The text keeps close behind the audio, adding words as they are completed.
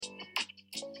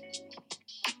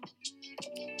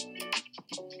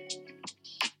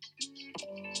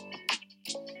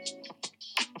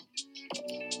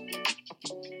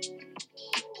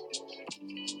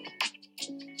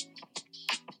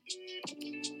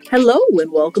Hello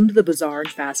and welcome to the Bizarre and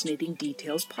Fascinating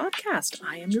Details podcast.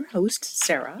 I am your host,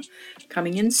 Sarah,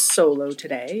 coming in solo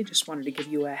today. Just wanted to give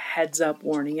you a heads up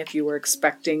warning if you were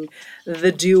expecting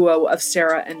the duo of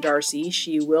Sarah and Darcy.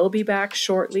 She will be back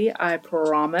shortly, I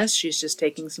promise. She's just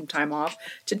taking some time off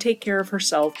to take care of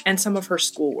herself and some of her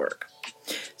schoolwork.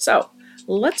 So,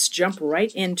 let's jump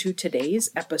right into today's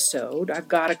episode. I've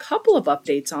got a couple of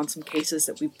updates on some cases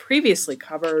that we previously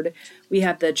covered. We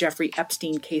had the Jeffrey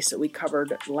Epstein case that we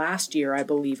covered last year, I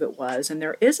believe it was, and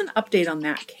there is an update on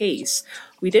that case.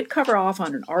 We did cover off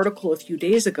on an article a few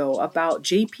days ago about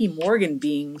JP Morgan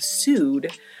being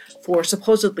sued for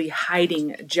supposedly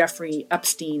hiding Jeffrey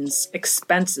Epstein's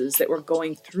expenses that were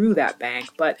going through that bank.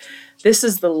 But this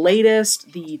is the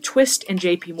latest, the twist in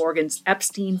JP Morgan's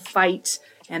Epstein fight.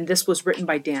 And this was written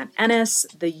by Dan Ennis.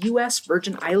 The U.S.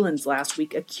 Virgin Islands last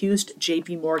week accused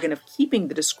J.P. Morgan of keeping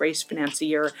the disgraced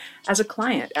financier as a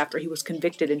client after he was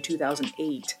convicted in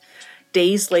 2008.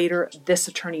 Days later, this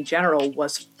attorney general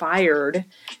was fired.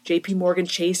 J.P. Morgan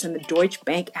Chase and the Deutsche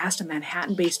Bank asked a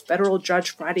Manhattan-based federal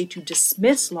judge Friday to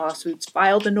dismiss lawsuits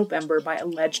filed in November by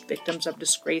alleged victims of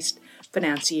disgraced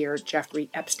financier Jeffrey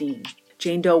Epstein.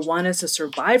 Jane Doe 1 is a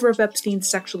survivor of Epstein's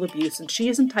sexual abuse, and she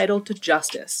is entitled to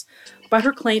justice. But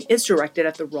her claim is directed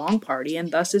at the wrong party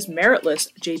and thus is meritless,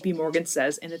 JP Morgan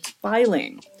says in its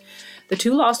filing. The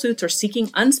two lawsuits are seeking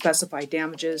unspecified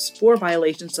damages for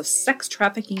violations of sex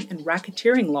trafficking and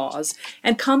racketeering laws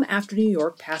and come after New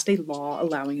York passed a law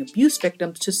allowing abuse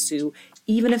victims to sue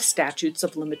even if statutes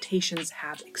of limitations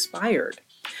have expired.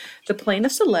 The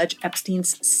plaintiffs allege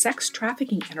Epstein's sex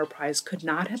trafficking enterprise could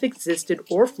not have existed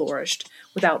or flourished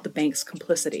without the bank's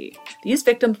complicity. These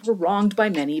victims were wronged by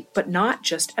many, but not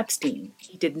just Epstein.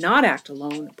 He did not act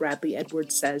alone, Bradley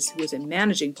Edwards says, who is a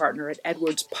managing partner at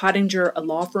Edwards Pottinger, a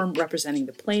law firm representing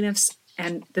the plaintiffs,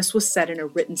 and this was said in a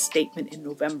written statement in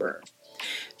November.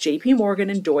 JP Morgan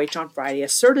and Deutsche on Friday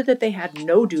asserted that they had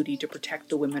no duty to protect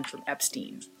the women from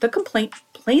Epstein. The complaint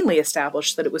plainly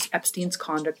established that it was Epstein's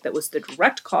conduct that was the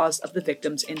direct cause of the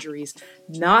victims' injuries,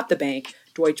 not the bank,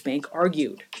 Deutsche Bank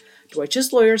argued.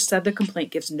 Deutsche's lawyers said the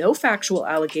complaint gives no factual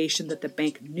allegation that the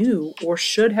bank knew or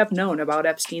should have known about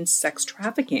Epstein's sex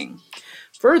trafficking.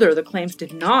 Further, the claims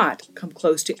did not come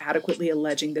close to adequately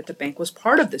alleging that the bank was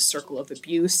part of this circle of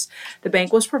abuse. The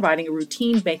bank was providing a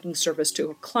routine banking service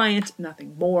to a client,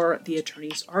 nothing more, the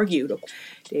attorneys argued.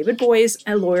 David Boies,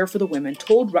 a lawyer for the women,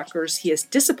 told Rutgers he is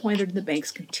disappointed in the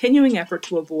bank's continuing effort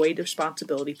to avoid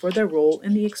responsibility for their role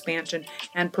in the expansion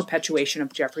and perpetuation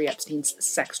of Jeffrey Epstein's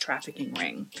sex trafficking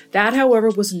ring. That, however,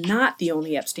 was not the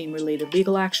only Epstein-related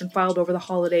legal action filed over the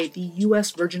holiday. The U.S.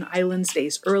 Virgin Islands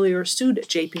days earlier sued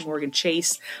JP Morgan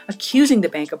Chase, accusing the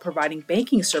bank of providing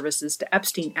banking services to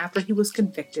Epstein after he was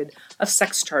convicted of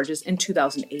sex charges in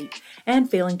 2008 and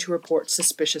failing to report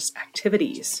suspicious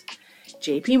activities.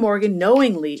 JP Morgan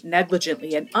knowingly,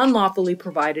 negligently, and unlawfully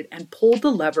provided and pulled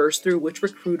the levers through which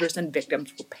recruiters and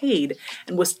victims were paid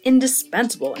and was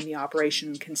indispensable in the operation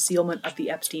and concealment of the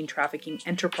Epstein trafficking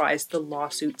enterprise, the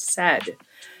lawsuit said.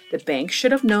 The bank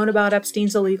should have known about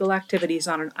Epstein's illegal activities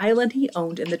on an island he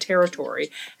owned in the territory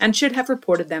and should have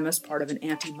reported them as part of an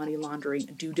anti-money laundering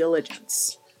due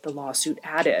diligence, the lawsuit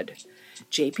added.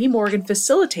 JP Morgan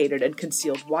facilitated and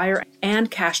concealed wire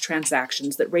and cash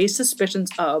transactions that raised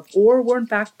suspicions of or were in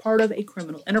fact part of a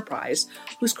criminal enterprise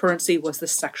whose currency was the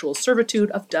sexual servitude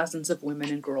of dozens of women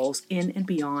and girls in and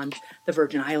beyond the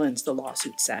Virgin Islands, the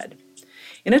lawsuit said.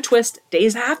 In a twist,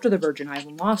 days after the Virgin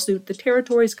Island lawsuit, the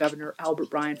territory's governor, Albert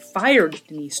Bryan, fired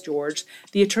Denise George,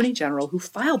 the attorney general who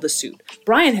filed the suit.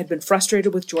 Bryan had been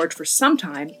frustrated with George for some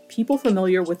time. People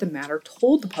familiar with the matter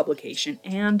told the publication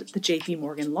and the JP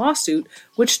Morgan lawsuit,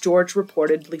 which George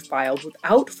reportedly filed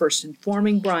without first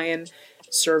informing Bryan,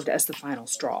 served as the final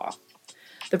straw.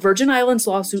 The Virgin Islands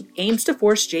lawsuit aims to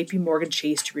force JP Morgan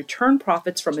Chase to return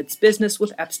profits from its business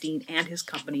with Epstein and his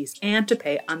companies and to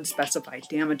pay unspecified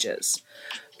damages.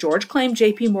 George claimed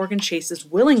JP Morgan Chase's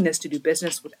willingness to do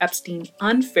business with Epstein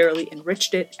unfairly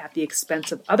enriched it at the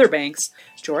expense of other banks.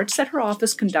 George said her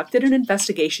office conducted an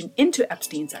investigation into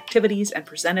Epstein's activities and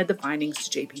presented the findings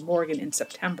to JP Morgan in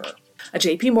September. A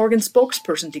JP Morgan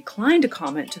spokesperson declined to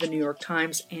comment to the New York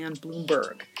Times and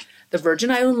Bloomberg. The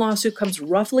Virgin Island lawsuit comes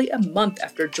roughly a month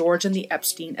after George and the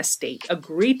Epstein estate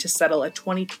agreed to settle a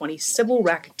 2020 civil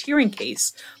racketeering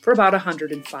case for about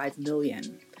 $105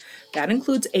 million. That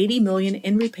includes $80 million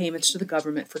in repayments to the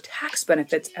government for tax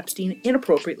benefits Epstein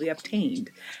inappropriately obtained,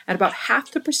 and about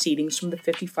half the proceedings from the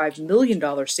 $55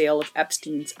 million sale of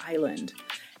Epstein's Island.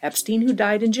 Epstein, who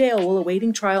died in jail while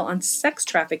awaiting trial on sex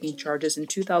trafficking charges in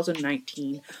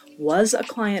 2019, was a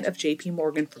client of JP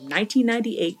Morgan from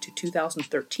 1998 to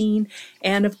 2013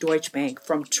 and of Deutsche Bank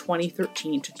from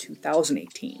 2013 to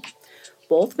 2018.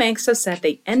 Both banks have said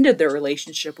they ended their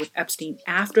relationship with Epstein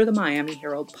after the Miami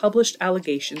Herald published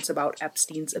allegations about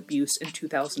Epstein's abuse in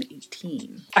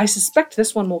 2018. I suspect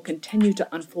this one will continue to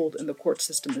unfold in the court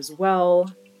system as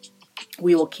well.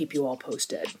 We will keep you all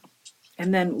posted.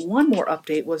 And then one more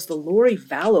update was the Lori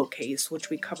Vallow case, which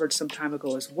we covered some time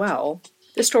ago as well.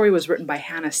 This story was written by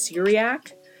Hannah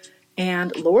Syriac,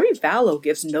 and Lori Vallow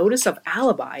gives notice of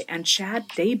alibi and Chad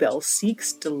Daybell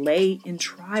seeks delay in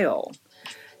trial.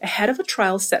 Ahead of a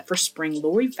trial set for spring,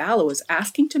 Lori Vallow is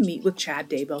asking to meet with Chad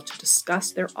Daybell to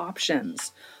discuss their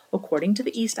options. According to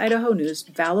the East Idaho News,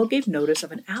 Vallow gave notice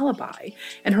of an alibi,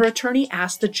 and her attorney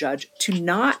asked the judge to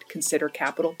not consider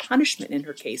capital punishment in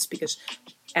her case because,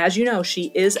 as you know,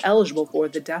 she is eligible for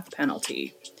the death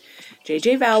penalty.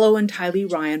 J.J. Vallow and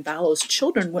Tylee Ryan Vallow's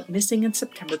children went missing in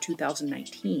September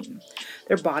 2019.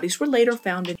 Their bodies were later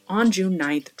found on June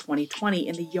 9, 2020,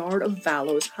 in the yard of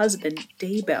Vallow's husband,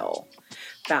 Daybell.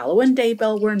 Vallow and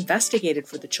Daybell were investigated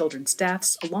for the children's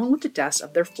deaths, along with the deaths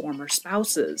of their former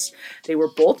spouses. They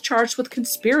were both charged with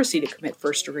conspiracy to commit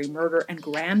first-degree murder and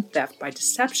grand theft by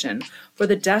deception for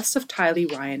the deaths of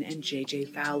Tylee Ryan and J.J.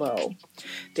 Vallow.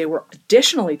 They were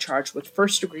additionally charged with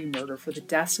first-degree murder for the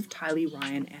deaths of Tylee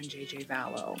Ryan and J.J.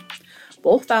 Vallow.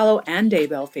 Both Vallow and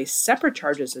Daybell faced separate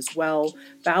charges as well.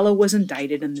 Vallow was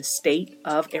indicted in the state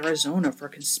of Arizona for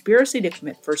conspiracy to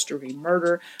commit first-degree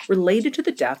murder related to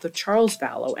the death of Charles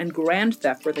Vallow and grand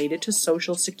theft related to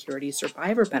Social Security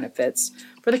survivor benefits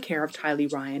for the care of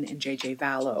Tylee Ryan and J.J.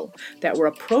 Vallow that were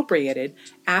appropriated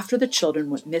after the children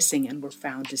went missing and were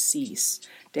found deceased.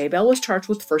 Daybell was charged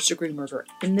with first-degree murder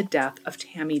in the death of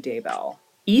Tammy Daybell.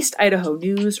 East Idaho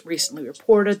News recently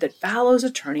reported that Vallow's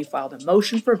attorney filed a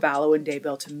motion for Vallow and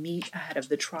Daybell to meet ahead of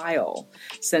the trial.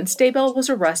 Since Daybell was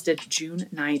arrested June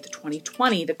 9,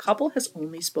 2020, the couple has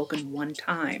only spoken one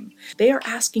time. They are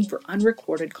asking for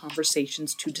unrecorded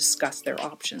conversations to discuss their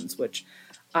options, which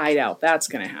I doubt that's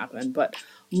going to happen, but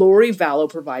Lori Vallow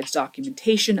provides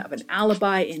documentation of an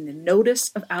alibi in the notice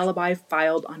of alibi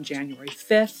filed on January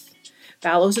 5th.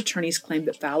 Vallow's attorneys claimed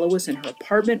that Vallow was in her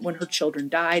apartment when her children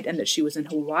died and that she was in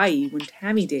Hawaii when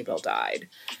Tammy Daybell died.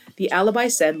 The alibi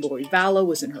said Lori Vallow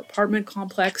was in her apartment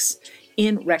complex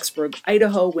in Rexburg,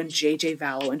 Idaho when J.J.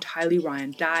 Vallow and Tylee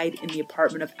Ryan died in the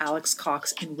apartment of Alex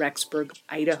Cox in Rexburg,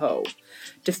 Idaho.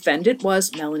 Defendant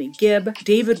was Melanie Gibb,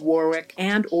 David Warwick,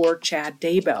 and or Chad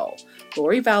Daybell.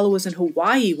 Lori Vallow was in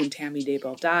Hawaii when Tammy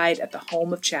Daybell died at the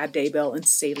home of Chad Daybell in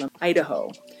Salem,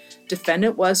 Idaho.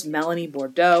 Defendant was Melanie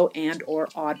Bordeaux and or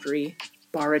Audrey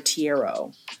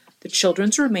Baratiero. The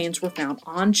children's remains were found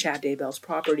on Chad Daybell's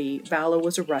property. Vallow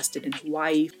was arrested in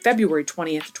Hawaii February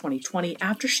 20th, 2020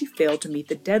 after she failed to meet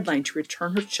the deadline to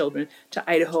return her children to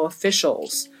Idaho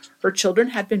officials. Her children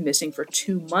had been missing for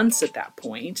 2 months at that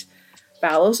point.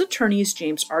 Vallow's attorneys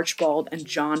James Archibald and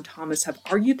John Thomas have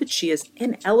argued that she is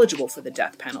ineligible for the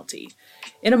death penalty.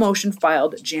 In a motion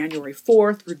filed January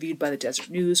 4th, reviewed by the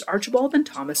Desert News, Archibald and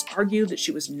Thomas argued that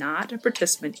she was not a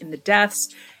participant in the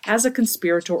deaths as a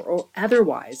conspirator or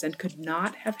otherwise and could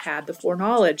not have had the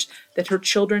foreknowledge that her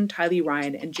children, Tylee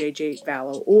Ryan and J.J.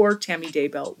 Vallow or Tammy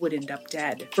Daybell, would end up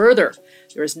dead. Further,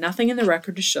 there is nothing in the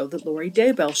record to show that Lori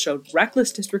Daybell showed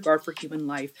reckless disregard for human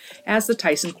life as the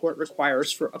Tyson Court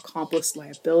requires for accomplice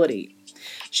liability.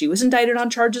 She was indicted on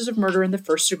charges of murder in the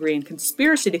first degree and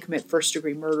conspiracy to commit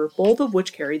first-degree murder, both of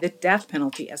which carry the death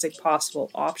penalty as a possible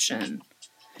option.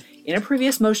 In a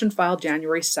previous motion filed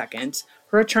January 2nd,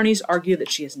 her attorneys argue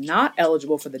that she is not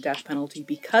eligible for the death penalty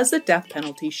because the death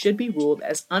penalty should be ruled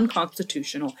as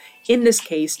unconstitutional in this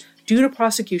case due to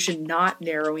prosecution not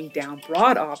narrowing down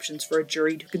broad options for a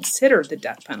jury to consider the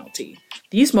death penalty.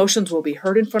 These motions will be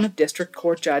heard in front of District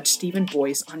Court Judge Stephen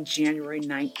Boyce on January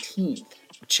 19th.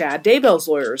 Chad Daybell's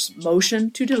lawyers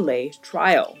motion to delay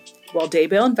trial. While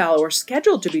Daybell and Vallow are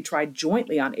scheduled to be tried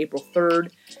jointly on April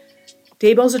 3rd,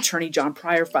 Daybell's attorney John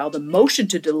Pryor filed a motion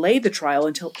to delay the trial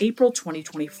until April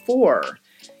 2024.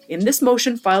 In this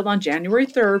motion filed on January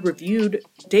 3rd, reviewed,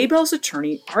 Daybell's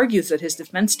attorney argues that his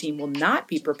defense team will not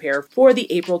be prepared for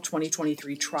the April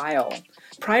 2023 trial.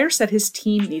 Pryor said his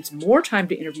team needs more time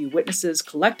to interview witnesses,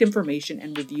 collect information,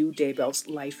 and review Daybell's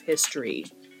life history.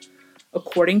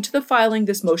 According to the filing,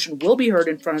 this motion will be heard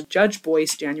in front of Judge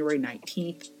Boyce January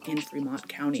 19th in Fremont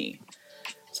County.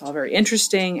 It's all very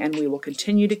interesting, and we will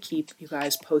continue to keep you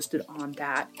guys posted on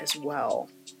that as well.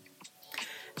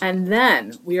 And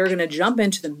then we are going to jump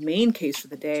into the main case for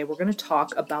the day. We're going to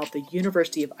talk about the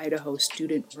University of Idaho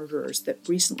student murders that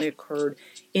recently occurred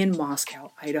in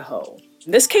Moscow, Idaho.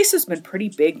 This case has been pretty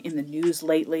big in the news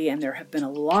lately, and there have been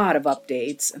a lot of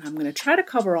updates, and I'm going to try to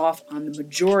cover off on the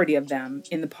majority of them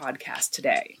in the podcast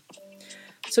today.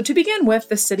 So to begin with,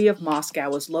 the city of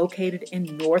Moscow is located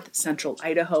in north-central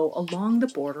Idaho along the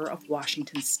border of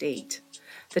Washington state.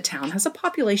 The town has a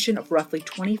population of roughly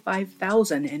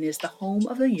 25,000 and is the home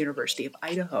of the University of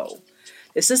Idaho.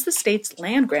 This is the state's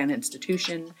land-grant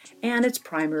institution and its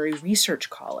primary research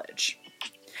college.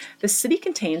 The city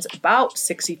contains about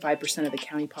 65% of the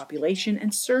county population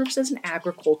and serves as an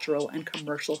agricultural and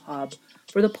commercial hub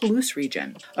for the Palouse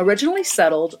region. Originally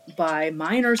settled by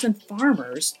miners and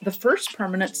farmers, the first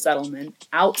permanent settlement,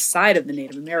 outside of the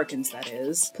Native Americans that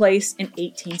is, took place in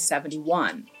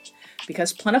 1871.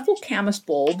 Because plentiful camas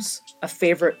bulbs, a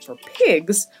favorite for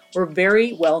pigs, were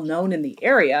very well known in the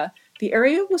area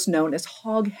was known as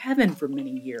Hog Heaven for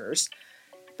many years,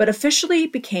 but officially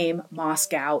became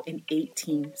Moscow in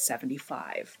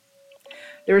 1875.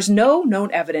 There is no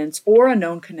known evidence or a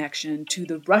known connection to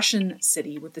the Russian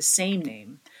city with the same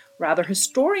name. Rather,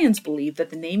 historians believe that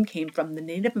the name came from the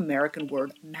Native American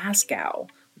word Mascow,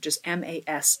 which is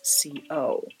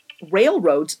M-A-S-C-O.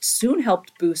 Railroads soon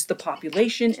helped boost the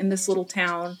population in this little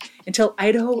town until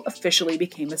Idaho officially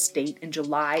became a state in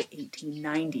July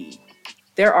 1890.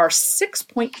 There are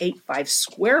 6.85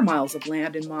 square miles of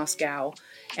land in Moscow,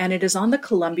 and it is on the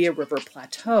Columbia River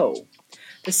Plateau.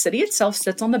 The city itself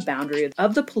sits on the boundary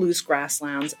of the Palouse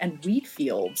grasslands and wheat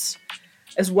fields,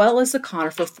 as well as the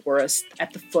conifer forest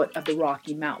at the foot of the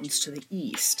Rocky Mountains to the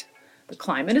east. The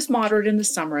climate is moderate in the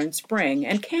summer and spring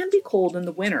and can be cold in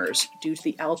the winters due to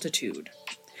the altitude.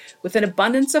 With an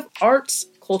abundance of arts,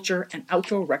 culture, and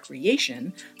outdoor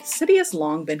recreation, the city has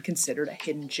long been considered a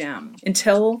hidden gem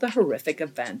until the horrific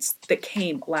events that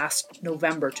came last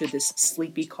November to this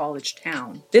sleepy college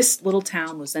town. This little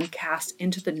town was then cast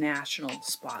into the national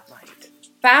spotlight.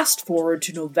 Fast forward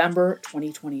to November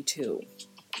 2022.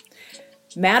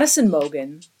 Madison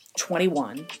Mogen,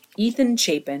 21, Ethan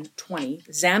Chapin, 20,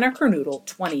 Xana Kernodle,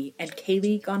 20, and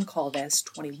Kaylee Goncalves,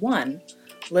 21,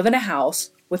 live in a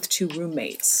house with two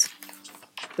roommates.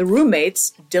 The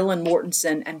roommates, Dylan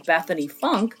Mortensen and Bethany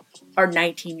Funk, are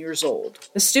 19 years old.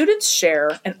 The students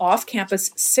share an off-campus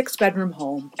 6-bedroom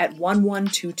home at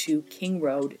 1122 King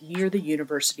Road near the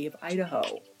University of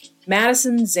Idaho.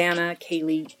 Madison, Xana,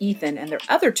 Kaylee, Ethan, and their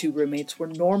other two roommates were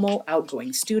normal,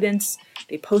 outgoing students.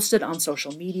 They posted on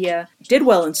social media, did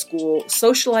well in school,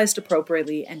 socialized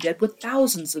appropriately, and did what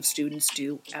thousands of students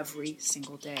do every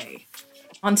single day.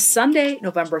 On Sunday,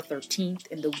 November 13th,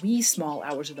 in the wee small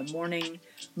hours of the morning,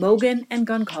 Mogen and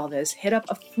Goncalves hit up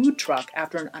a food truck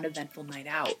after an uneventful night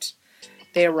out.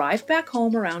 They arrived back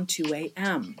home around 2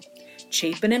 a.m.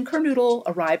 Chapin and Kernodle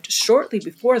arrived shortly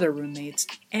before their roommates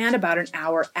and about an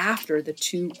hour after the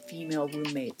two female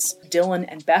roommates, Dylan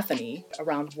and Bethany,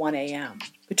 around 1 a.m.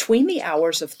 Between the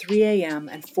hours of 3 a.m.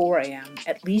 and 4 a.m.,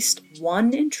 at least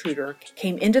one intruder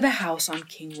came into the house on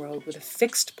King Road with a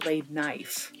fixed-blade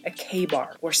knife, a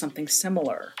K-bar, or something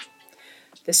similar.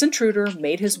 This intruder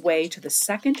made his way to the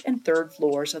second and third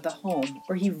floors of the home,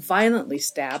 where he violently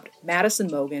stabbed Madison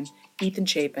Mogen, Ethan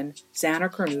Chapin,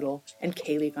 Xana Kernodle, and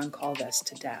Kaylee Goncalves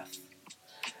to death.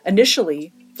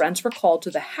 Initially, friends were called to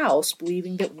the house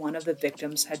believing that one of the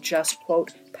victims had just,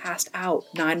 quote, passed out.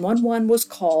 911 was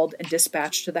called and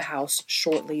dispatched to the house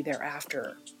shortly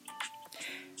thereafter.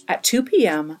 At 2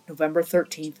 p.m., November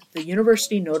 13th, the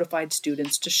university notified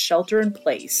students to shelter in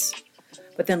place,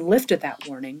 but then lifted that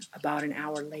warning about an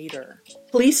hour later.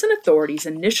 Police and authorities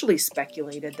initially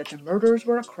speculated that the murders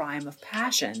were a crime of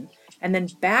passion, and then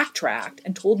backtracked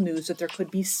and told news that there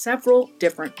could be several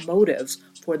different motives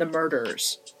for the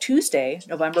murders. Tuesday,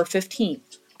 November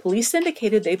 15th, police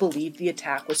indicated they believed the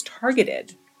attack was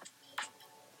targeted.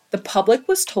 The public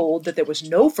was told that there was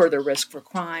no further risk for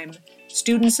crime.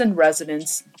 Students and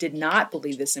residents did not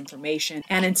believe this information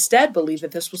and instead believed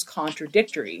that this was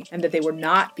contradictory and that they were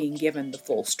not being given the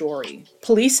full story.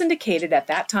 Police indicated at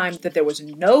that time that there was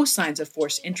no signs of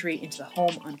forced entry into the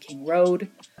home on King Road.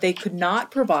 They could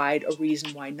not provide a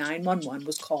reason why 911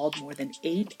 was called more than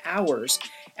 8 hours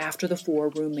after the 4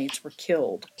 roommates were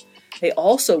killed. They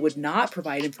also would not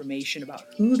provide information about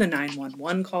who the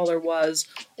 911 caller was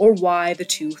or why the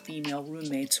 2 female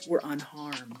roommates were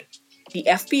unharmed. The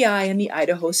FBI and the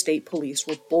Idaho State Police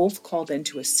were both called in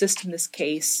to assist in this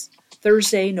case.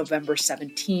 Thursday, November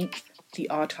 17th, the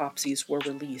autopsies were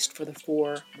released for the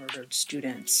 4 murdered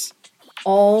students.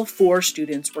 All 4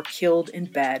 students were killed in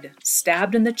bed,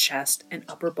 stabbed in the chest and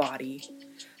upper body.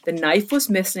 The knife was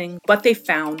missing, but they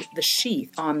found the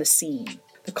sheath on the scene.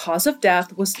 The cause of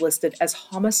death was listed as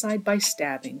homicide by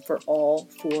stabbing for all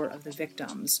 4 of the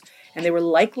victims, and they were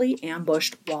likely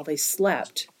ambushed while they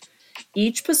slept.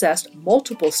 Each possessed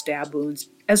multiple stab wounds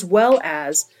as well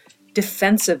as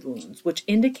defensive wounds, which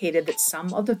indicated that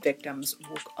some of the victims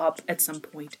woke up at some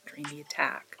point during the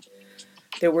attack.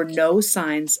 There were no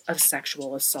signs of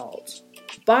sexual assault.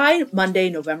 By Monday,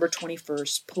 November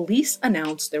 21st, police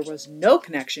announced there was no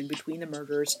connection between the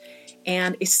murders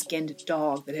and a skinned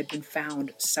dog that had been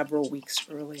found several weeks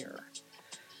earlier.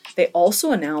 They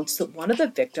also announced that one of the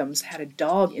victims had a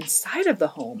dog inside of the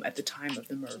home at the time of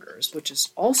the murders, which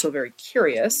is also very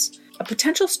curious. A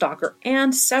potential stalker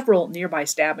and several nearby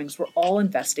stabbings were all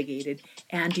investigated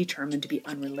and determined to be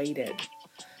unrelated.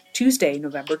 Tuesday,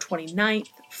 November 29th,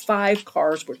 5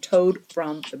 cars were towed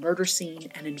from the murder scene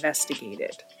and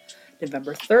investigated.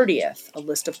 November 30th, a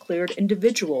list of cleared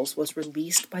individuals was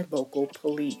released by local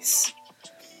police.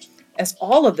 As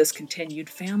all of this continued,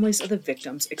 families of the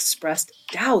victims expressed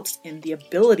doubts in the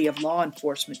ability of law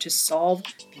enforcement to solve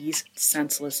these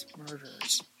senseless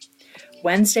murders.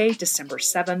 Wednesday, December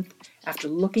 7th, after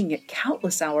looking at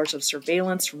countless hours of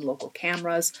surveillance from local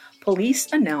cameras,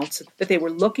 police announced that they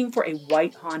were looking for a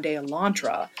white Hyundai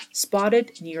Elantra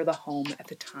spotted near the home at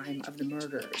the time of the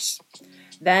murders.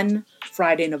 Then,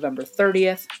 Friday, November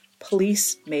 30th,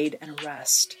 police made an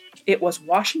arrest. It was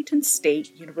Washington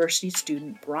State University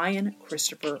student Brian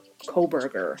Christopher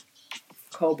Kohberger.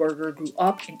 Kohberger grew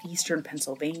up in eastern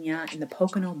Pennsylvania in the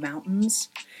Pocono Mountains.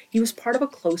 He was part of a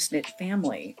close-knit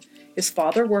family. His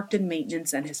father worked in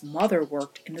maintenance and his mother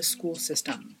worked in the school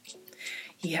system.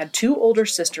 He had 2 older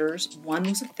sisters. One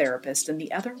was a therapist and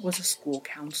the other was a school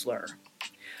counselor.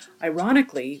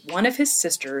 Ironically, one of his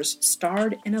sisters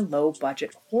starred in a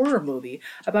low-budget horror movie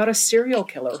about a serial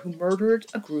killer who murdered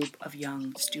a group of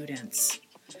young students.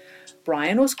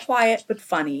 Brian was quiet but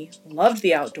funny, loved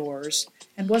the outdoors,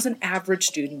 and was an average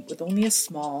student with only a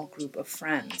small group of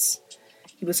friends.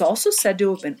 He was also said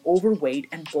to have been overweight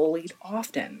and bullied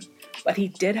often, but he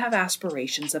did have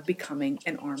aspirations of becoming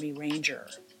an Army Ranger.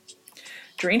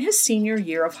 During his senior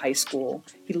year of high school,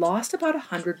 he lost about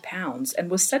 100 pounds and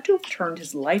was said to have turned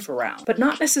his life around, but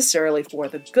not necessarily for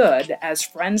the good, as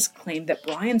friends claimed that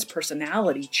Brian's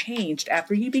personality changed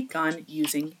after he began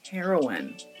using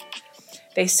heroin.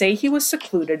 They say he was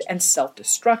secluded and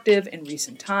self-destructive in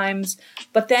recent times,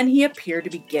 but then he appeared to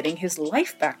be getting his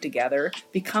life back together,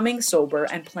 becoming sober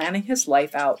and planning his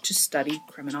life out to study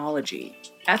criminology.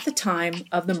 At the time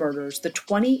of the murders, the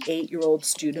 28-year-old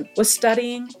student was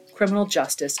studying criminal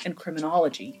justice and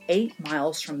criminology 8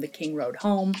 miles from the King Road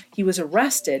home. He was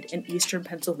arrested in eastern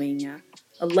Pennsylvania,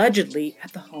 allegedly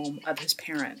at the home of his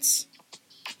parents.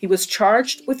 He was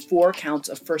charged with 4 counts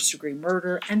of first-degree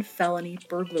murder and felony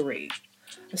burglary.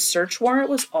 A search warrant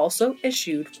was also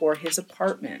issued for his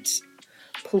apartment.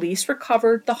 Police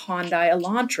recovered the Hyundai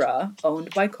Elantra,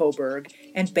 owned by Kohberger,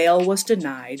 and bail was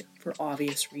denied for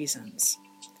obvious reasons.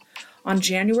 On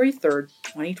January 3,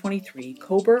 2023,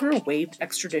 Kohberger waived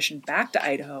extradition back to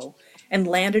Idaho and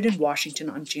landed in Washington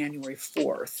on January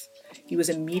 4th. He was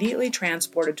immediately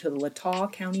transported to the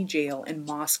Latah County Jail in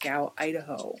Moscow,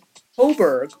 Idaho.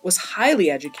 Kohberger was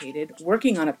highly educated,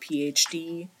 working on a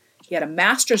PhD. He had a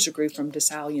master's degree from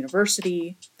DeSalle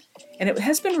University, and it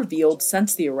has been revealed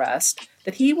since the arrest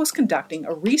that he was conducting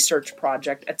a research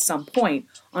project at some point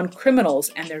on criminals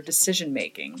and their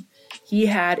decision-making. He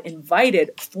had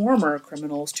invited former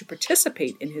criminals to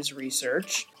participate in his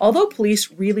research. Although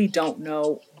police really don't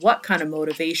know what kind of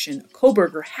motivation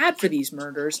Kohberger had for these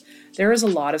murders, there is a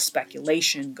lot of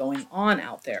speculation going on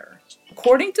out there.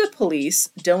 According to police,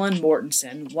 Dylan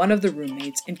Mortensen, one of the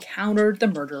roommates, encountered the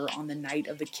murderer on the night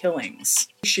of the killings.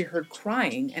 She heard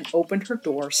crying and opened her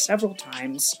door several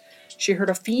times. She heard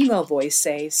a female voice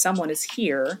say, "Someone is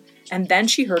here," and then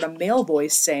she heard a male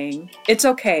voice saying, "It's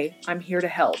okay, I'm here to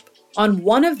help." On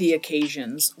one of the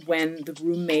occasions when the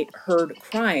roommate heard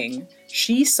crying,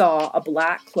 she saw a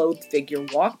black-clothed figure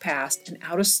walk past and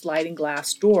out a sliding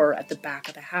glass door at the back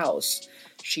of the house.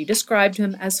 She described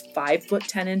him as 5 foot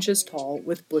 10 inches tall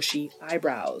with bushy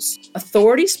eyebrows.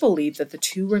 Authorities believe that the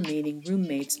 2 remaining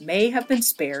roommates may have been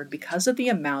spared because of the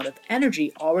amount of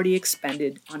energy already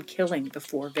expended on killing the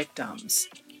 4 victims.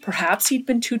 Perhaps he'd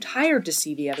been too tired to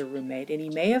see the other roommate, and he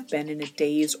may have been in a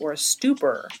daze or a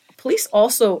stupor. Police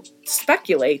also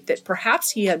speculate that perhaps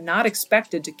he had not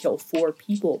expected to kill 4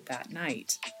 people that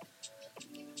night.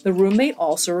 The roommate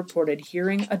also reported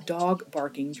hearing a dog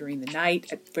barking during the night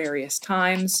at various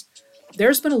times.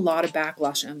 There's been a lot of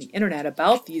backlash on the internet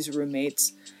about these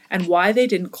roommates and why they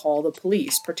didn't call the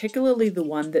police, particularly the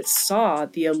one that saw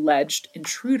the alleged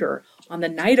intruder on the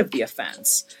night of the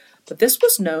offense. But this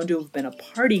was known to have been a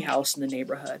party house in the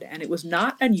neighborhood, and it was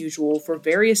not unusual for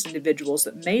various individuals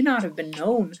that may not have been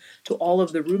known to all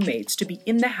of the roommates to be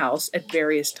in the house at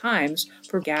various times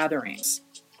for gatherings.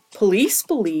 Police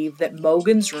believe that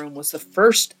Mogen's room was the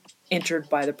first entered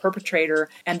by the perpetrator,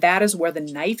 and that is where the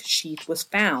knife sheath was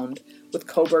found with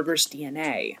Kohberger's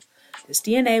DNA. This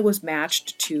DNA was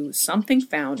matched to something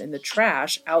found in the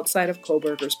trash outside of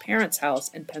Kohberger's parents' house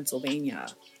in Pennsylvania.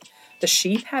 The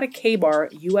sheath had a K-bar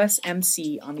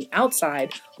USMC on the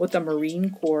outside with a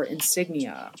Marine Corps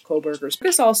insignia. Kohberger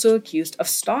is also accused of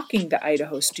stalking the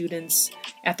Idaho students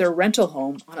at their rental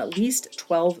home on at least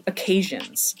 12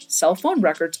 occasions. Cell phone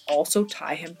records also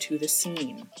tie him to the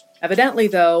scene. Evidently,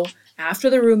 though, after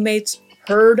the roommates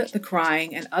heard the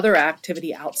crying and other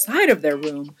activity outside of their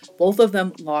room, both of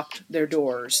them locked their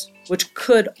doors, which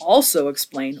could also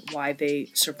explain why they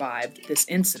survived this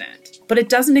incident. But it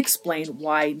doesn't explain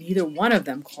why neither one of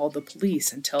them called the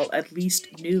police until at least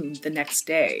noon the next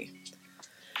day.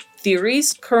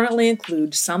 Theories currently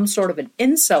include some sort of an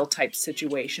incel type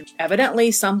situation.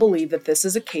 Evidently, some believe that this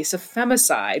is a case of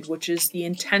femicide, which is the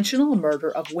intentional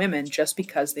murder of women just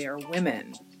because they are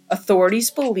women. Authorities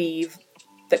believe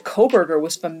that Kohberger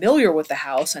was familiar with the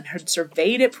house and had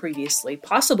surveyed it previously,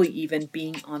 possibly even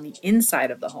being on the inside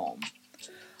of the home.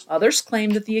 Others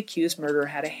claim that the accused murderer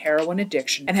had a heroin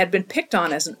addiction and had been picked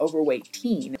on as an overweight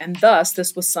teen, and thus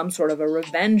this was some sort of a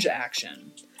revenge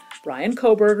action. Bryan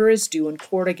Kohberger is due in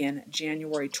court again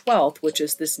January 12th, which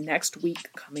is this next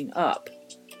week coming up.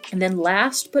 And then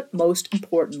last but most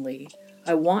importantly,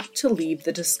 I want to leave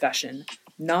the discussion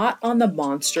not on the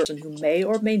monster who may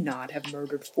or may not have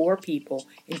murdered 4 people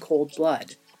in cold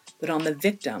blood, but on the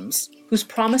victims whose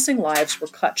promising lives were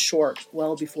cut short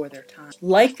well before their time.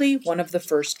 Likely one of the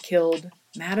first killed,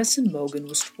 Madison Mogen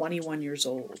was 21 years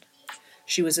old.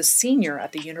 She was a senior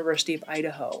at the University of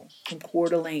Idaho from Coeur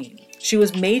d'Alene. She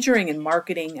was majoring in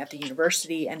marketing at the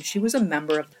university, and she was a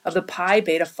member of the Pi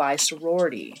Beta Phi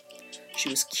sorority. She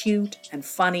was cute and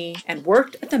funny and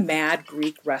worked at the Mad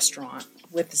Greek restaurant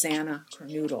with Xana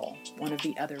Kernodle, one of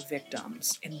the other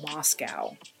victims, in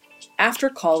Moscow. After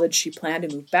college, she planned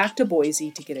to move back to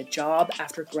Boise to get a job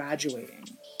after graduating.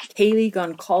 Kaylee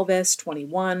Goncalves,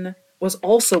 21, was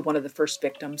also one of the first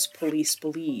victims police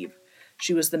believe.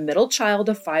 She was the middle child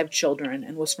of 5 children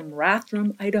and was from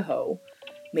Rathdrum, Idaho,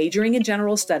 majoring in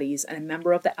general studies and a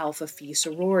member of the Alpha Phi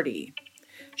sorority.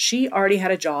 She already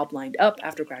had a job lined up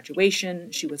after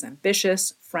graduation. She was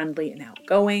ambitious, friendly, and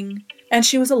outgoing, and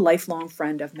she was a lifelong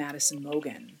friend of Madison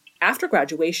Mogen. After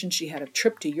graduation, she had a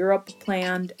trip to Europe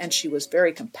planned, and she was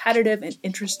very competitive and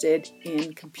interested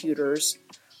in computers.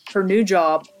 Her new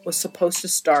job was supposed to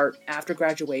start after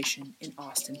graduation in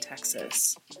Austin,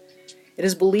 Texas. It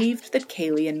is believed that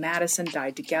Kaylee and Madison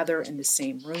died together in the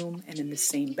same room and in the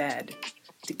same bed.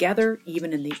 Together,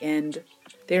 even in the end,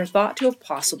 they are thought to have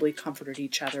possibly comforted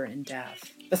each other in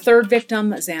death. The third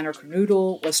victim, Xana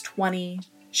Kernodle, was 20.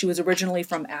 She was originally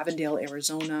from Avondale,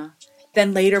 Arizona,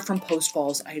 then later from Post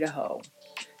Falls, Idaho.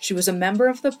 She was a member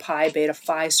of the Pi Beta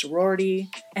Phi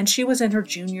sorority, and she was in her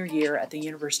junior year at the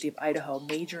University of Idaho,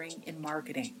 majoring in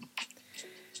marketing.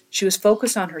 She was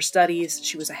focused on her studies.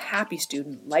 She was a happy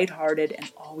student, lighthearted,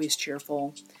 and always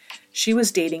cheerful. She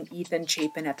was dating Ethan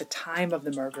Chapin at the time of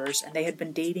the murders, and they had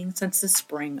been dating since the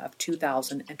spring of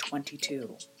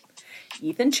 2022.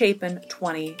 Ethan Chapin,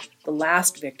 20, the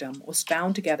last victim, was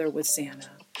found together with Xana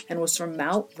and was from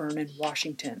Mount Vernon,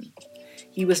 Washington.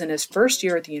 He was in his first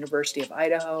year at the University of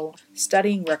Idaho,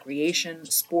 studying recreation,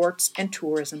 sports, and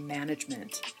tourism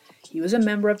management. He was a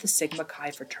member of the Sigma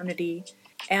Chi fraternity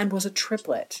and was a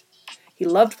triplet. He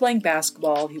loved playing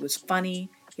basketball, he was funny,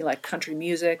 he liked country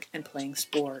music, and playing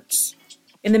sports.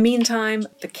 In the meantime,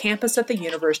 the campus at the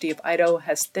University of Idaho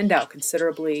has thinned out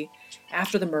considerably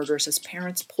after the murders as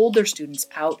parents pulled their students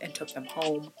out and took them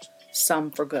home,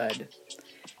 some for good.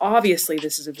 Obviously,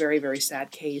 this is a very, very sad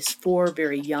case. 4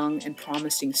 very young and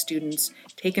promising students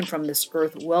taken from this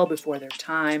earth well before their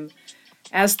time.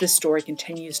 As this story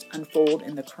continues to unfold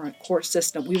in the current court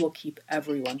system, we will keep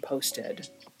everyone posted.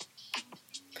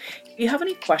 If you have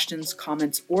any questions,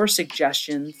 comments, or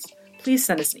suggestions, please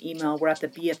send us an email. We're at the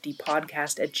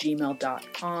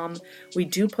bfdpodcast@gmail.com. We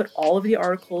do put all of the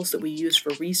articles that we use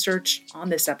for research on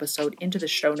this episode into the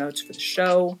show notes for the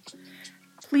show.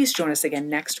 Please join us again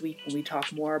next week when we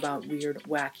talk more about weird,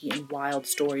 wacky, and wild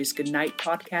stories. Good night,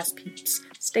 podcast peeps.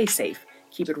 Stay safe,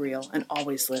 keep it real, and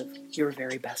always live your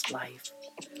very best life.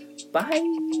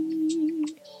 Bye.